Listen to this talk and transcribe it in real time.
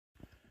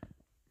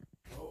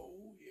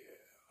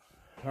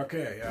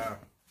Okay,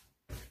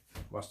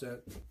 what's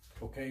that?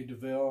 Okay,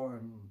 DeVille,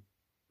 I'm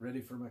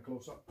ready for my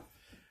close-up.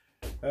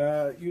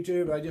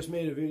 YouTube, I just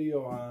made a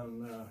video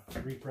on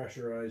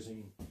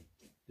repressurizing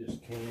this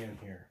can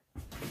here.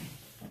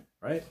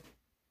 Right?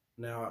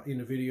 Now, in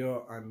the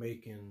video, I'm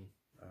making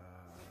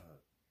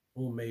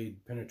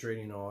homemade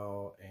penetrating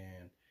oil,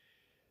 and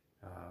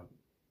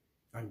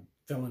I'm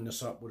filling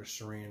this up with a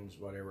syringe,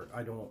 whatever.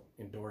 I don't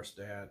endorse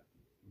that,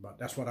 but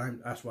that's what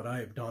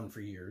I've done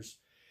for years.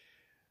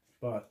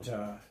 But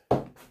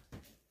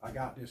I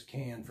got this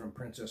can from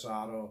Princess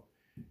Auto,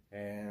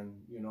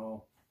 and you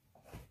know,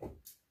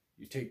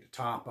 you take the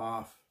top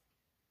off,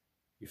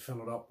 you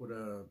fill it up with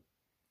a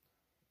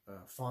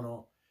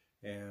funnel,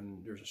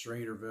 and there's a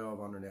Schrader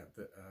valve under that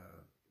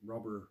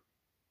rubber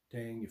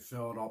thing. You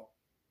fill it up,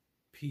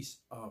 piece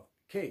of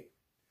cake.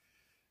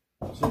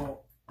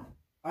 So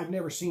I've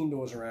never seen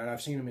those around.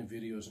 I've seen them in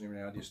videos and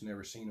everything. I just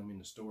never seen them in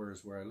the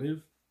stores where I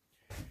live.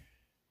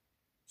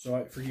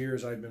 So for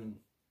years I've been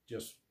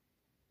just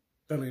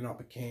filling up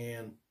a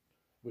can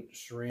with the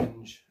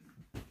syringe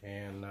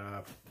and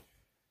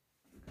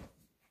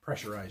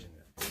pressurizing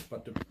it.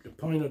 But the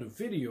point of the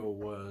video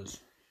was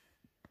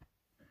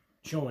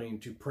showing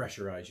to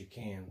pressurize your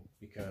can,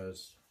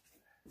 because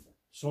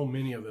so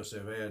many of us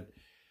have had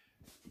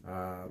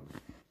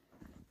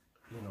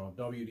you know,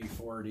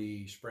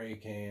 WD-40 spray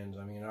cans.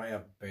 I mean, I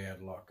have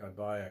bad luck. I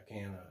buy a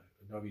can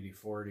of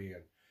WD-40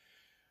 and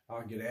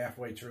I'll get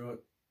halfway through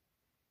it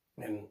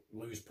and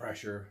lose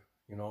pressure,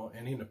 you know.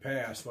 And in the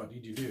past, what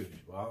did you do?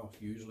 Well,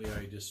 usually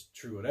I just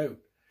threw it out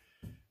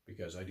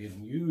because I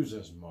didn't use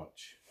as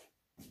much,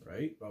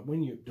 right? But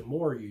when the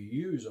more you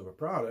use of a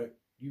product,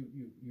 you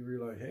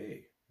realize,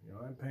 hey, you know,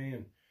 I'm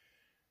paying,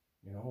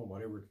 you know,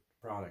 whatever the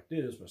product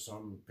is, but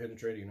some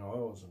penetrating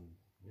oils, and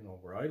you know,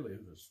 where I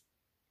live is,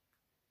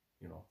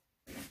 you know,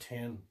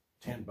 10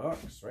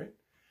 bucks, right?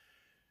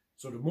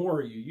 So the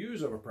more you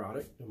use of a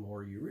product, the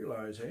more you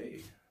realize,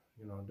 hey,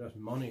 you know, that's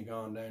money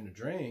gone down the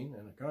drain,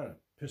 and it kind of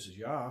pisses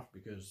you off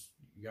because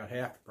you got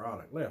half the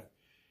product left.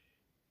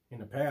 In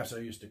the past, I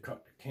used to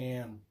cut the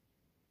can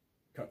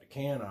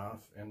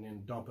off and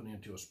then dump it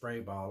into a spray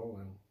bottle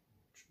and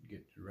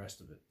get the rest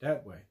of it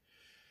that way.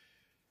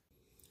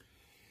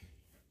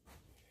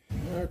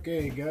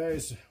 Okay,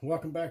 guys,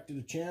 welcome back to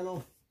the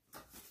channel.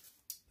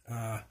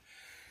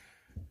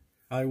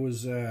 I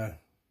was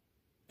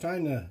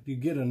trying to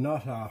get a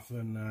nut off,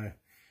 and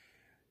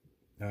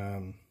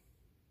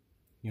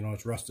you know,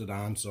 it's rusted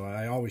on, so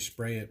I always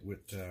spray it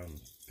with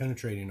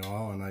penetrating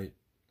oil, and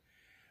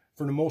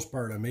for the most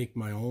part, I make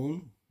my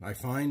own. I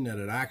find that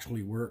it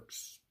actually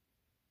works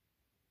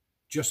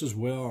just as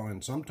well,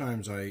 and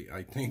sometimes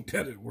I think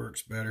that it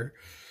works better.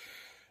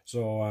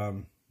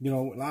 So, you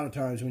know, a lot of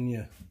times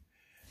when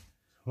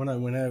I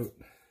went out,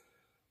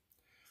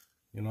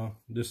 you know,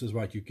 this is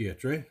what you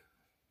get, right?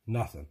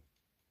 Nothing,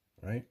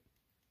 right?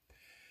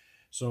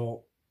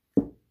 So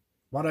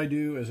what I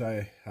do is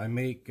I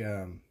make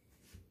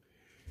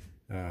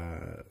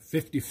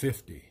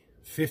 50-50,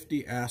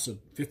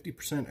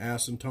 50%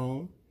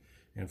 acetone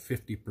and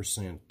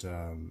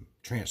 50%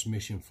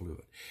 transmission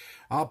fluid.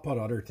 I'll put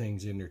other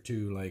things in there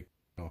too, like,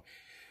 you know,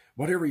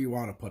 whatever you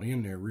want to put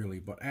in there really,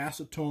 but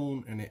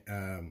acetone and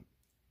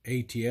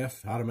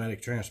ATF,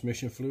 automatic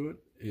transmission fluid,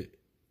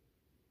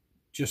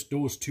 just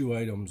those two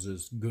items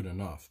is good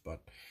enough.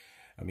 But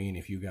I mean,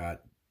 if you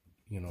got,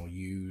 you know,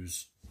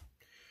 use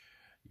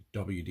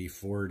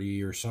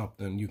WD-40 or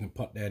something, you can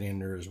put that in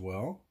there as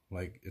well.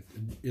 Like,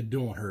 it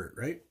don't hurt,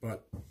 right?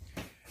 But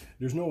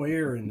there's no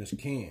air in this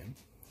can.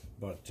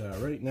 But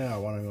right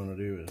now, what I'm going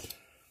to do is,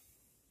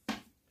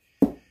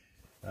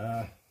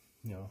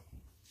 you know,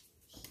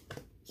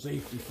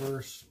 safety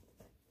first.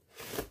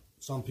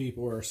 Some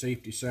people are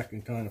safety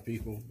second kind of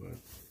people, but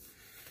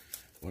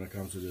when it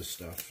comes to this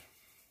stuff,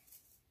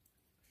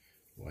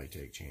 why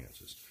take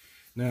chances?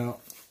 Now,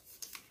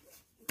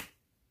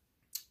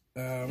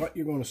 what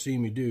you're going to see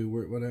me do,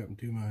 what happened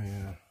to my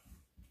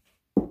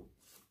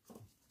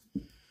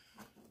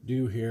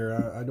do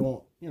here, I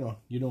don't, you know,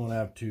 you don't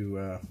have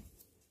to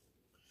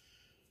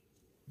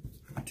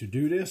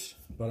do this,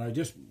 but I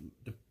just,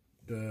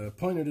 the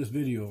point of this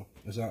video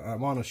is I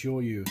want to show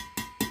you,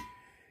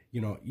 you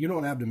know, you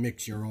don't have to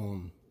mix your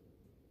own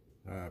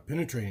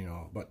penetrating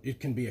oil, but it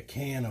can be a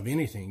can of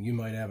anything. You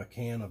might have a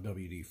can of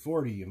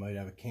WD-40, you might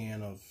have a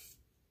can of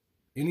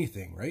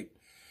anything, right?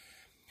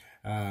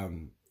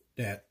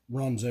 That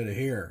runs out of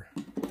hair,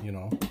 you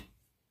know.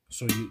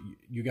 So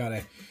you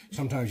gotta,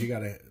 sometimes you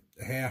gotta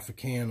half a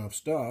can of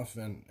stuff,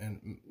 and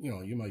you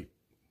know, you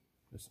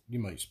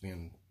might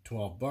spend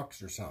 12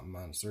 bucks or something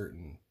on a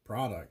certain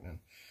product,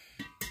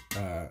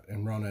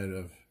 and run out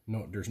of,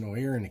 there's no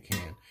air in the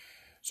can.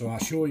 So I'll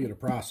show you the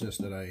process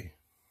that I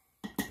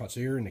put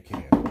air in the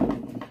can.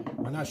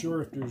 I'm not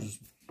sure if there's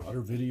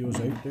other videos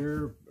out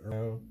there.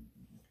 Of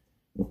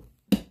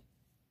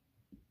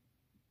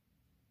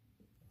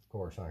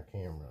course, on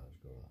camera, I was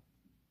going to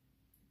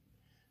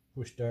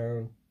push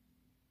down.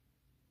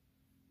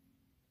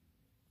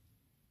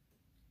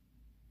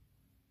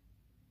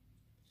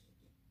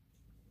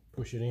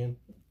 Push it in.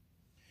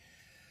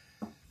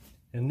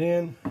 And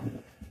then,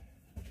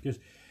 because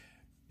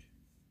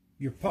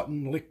you're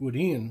putting liquid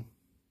in,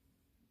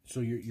 so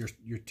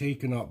you're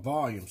taking up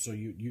volume. So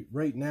you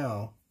right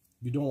now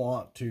you don't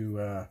want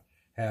to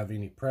have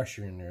any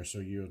pressure in there, so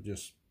you'll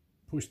just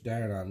push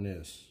down on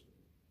this,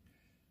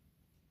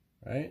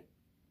 right?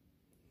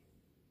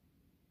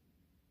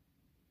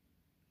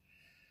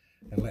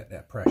 And let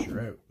that pressure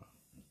out.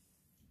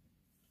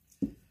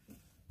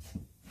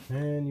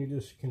 And you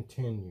just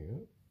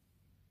continue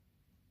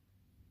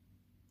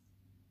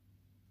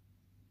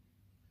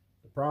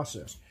the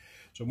process.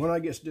 So when I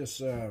get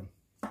this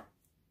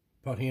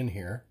put in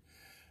here,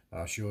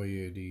 I'll show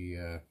you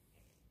the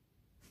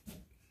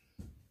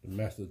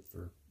method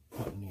for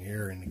putting the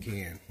air in the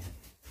can.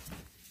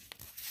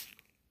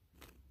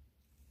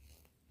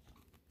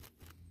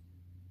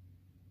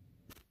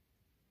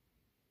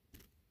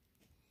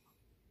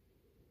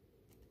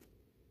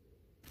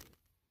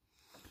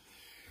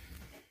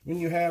 When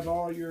you have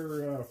all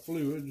your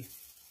fluid,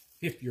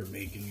 if you're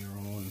making your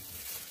own,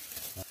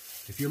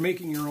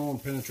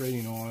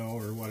 penetrating oil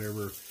or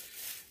whatever,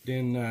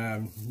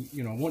 then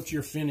you know, once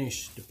you're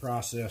finished the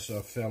process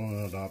of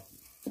filling it up,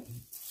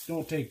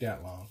 don't take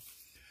that long.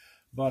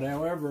 But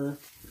however,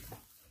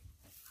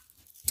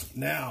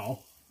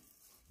 now,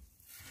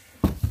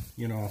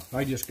 you know,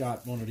 I just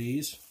got one of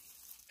these.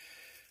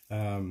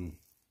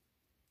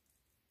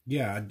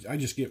 Yeah, I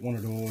just get one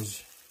of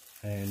those,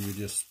 and you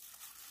just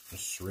a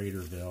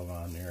Schrader valve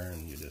on there,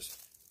 and you just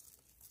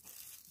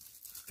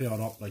fill it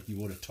up like you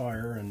would a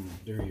tire, and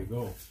there you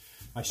go.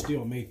 I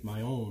still make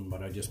my own,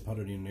 but I just put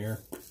it in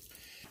there.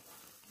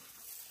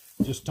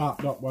 Just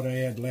topped up what I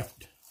had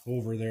left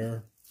over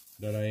there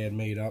that I had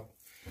made up.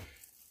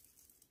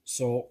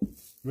 So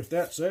with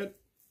that said,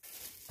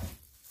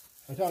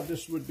 I thought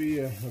this would be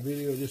a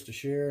video just to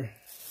share.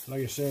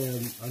 Like I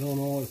said, I don't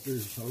know if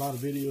there's a lot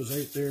of videos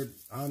out there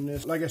on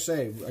this. Like I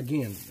say,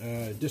 again,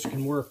 this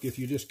can work if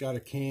you just got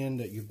a can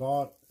that you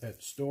bought at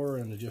the store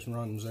and it just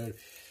runs out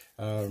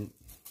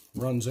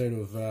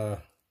of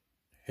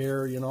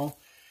hair, you know,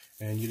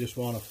 and you just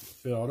want to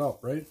fill it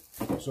up, right?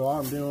 So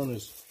all I'm doing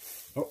is,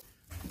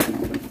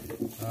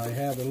 I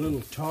have a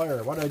little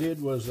tire. What I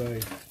did was I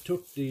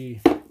took the,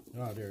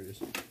 there it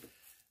is.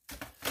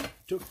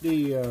 Took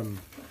the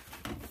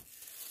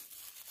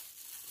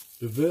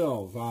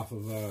valve off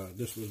of,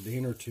 this was the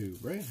inner tube,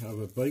 right, of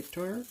a bike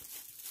tire.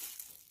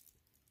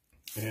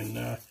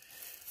 And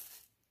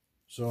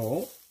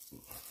so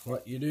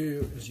what you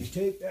do is you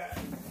take that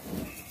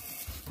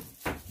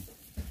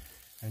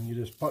and you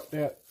just put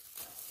that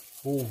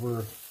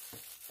over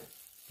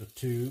the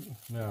tube.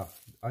 Now,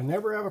 I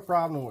never have a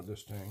problem with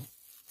this thing.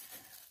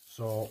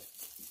 So,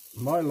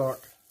 my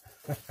luck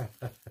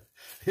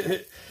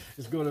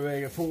is going to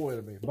make a fool out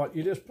of me. But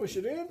you just push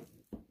it in.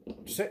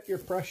 Set your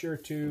pressure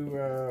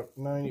to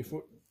 90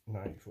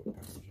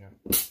 foot-pounds, yeah.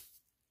 Just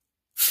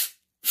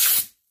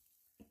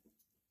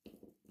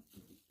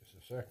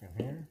a second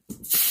here.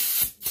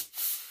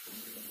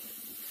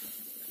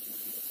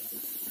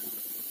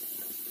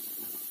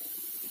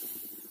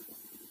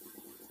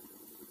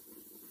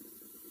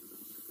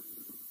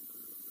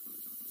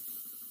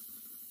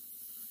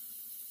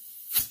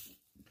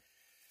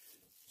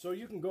 So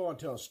you can go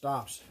until it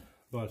stops,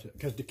 but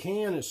because the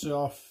can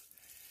itself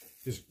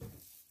is,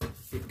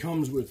 it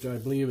comes with, I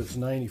believe it's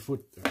 90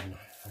 foot,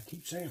 I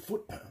keep saying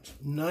foot-pounds,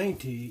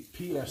 90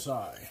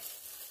 PSI.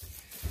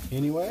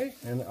 Anyway,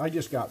 and I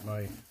just got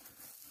my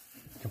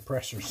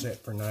compressor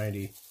set for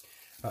 90.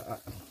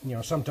 You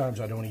know, sometimes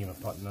I don't even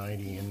put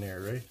 90 in there,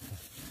 right?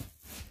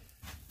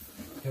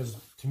 Because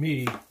to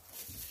me,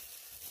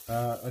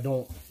 I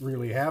don't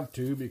really have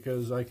to,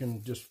 because I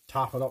can just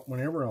top it up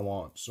whenever I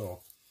want,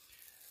 so.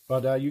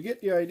 But you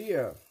get the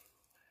idea,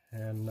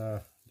 and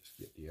just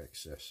get the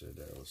excess of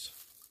those.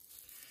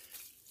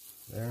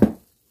 There,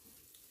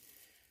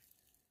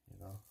 you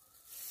know,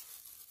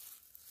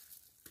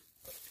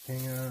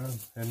 hang on,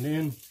 and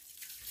then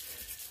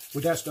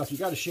with that stuff, you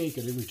got to shake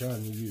it every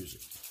time you use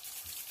it.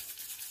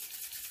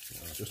 You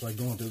know, just like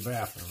going to the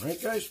bathroom,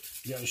 right, guys?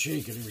 You got to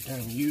shake it every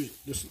time you use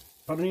it. Just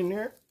put it in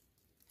there,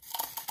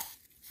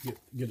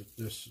 get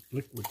this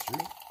liquid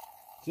through.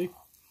 See,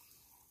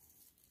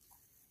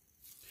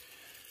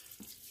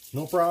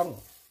 no problem.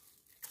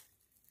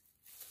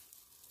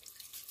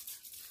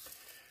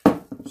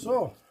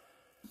 So.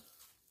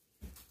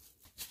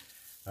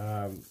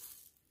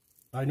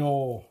 I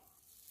know,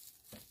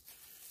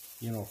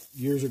 you know,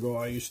 years ago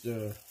I used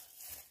to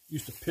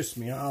piss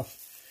me off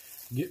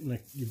getting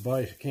you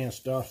buy a can of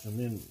stuff and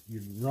then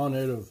you run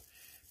out of,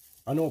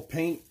 I know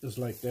paint is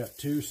like that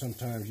too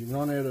sometimes. You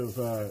run out of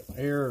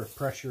air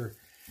pressure,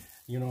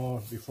 you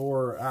know,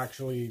 before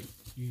actually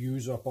you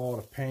use up all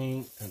the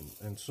paint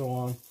and so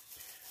on.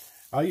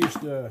 I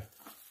used to,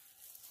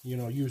 you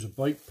know, use a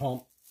bike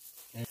pump,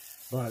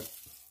 but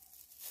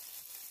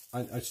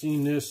I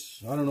seen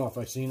this, I don't know if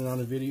I seen it on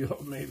a video,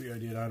 maybe I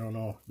did, I don't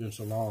know, it's been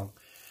so long.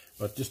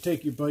 But just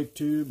take your bike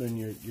tube and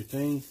your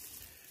thing,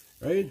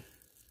 right?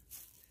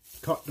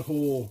 Cut the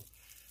hole,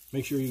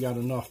 make sure you got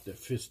enough that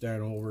fits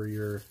down over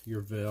your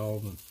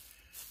valve,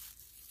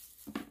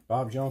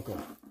 Bob's your uncle.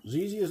 As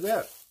easy as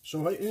that.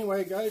 So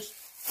anyway, guys,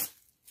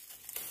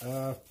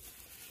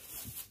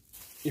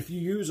 if you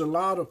use a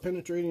lot of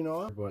penetrating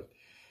oil, but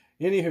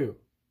anywho,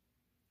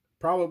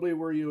 probably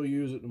where you'll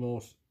use it the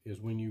most is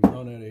when you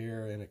run out of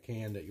air in a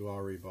can that you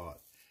already bought.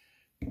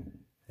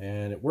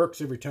 And it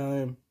works every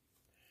time.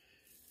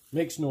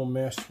 Makes no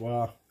mess.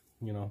 Well,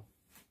 you know,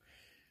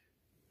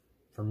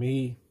 for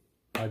me,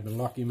 I've been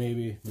lucky,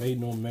 maybe made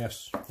no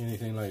mess,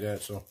 anything like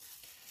that. So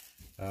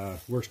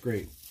works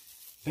great.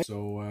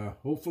 So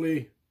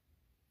hopefully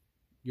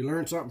you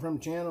learned something from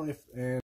the channel. And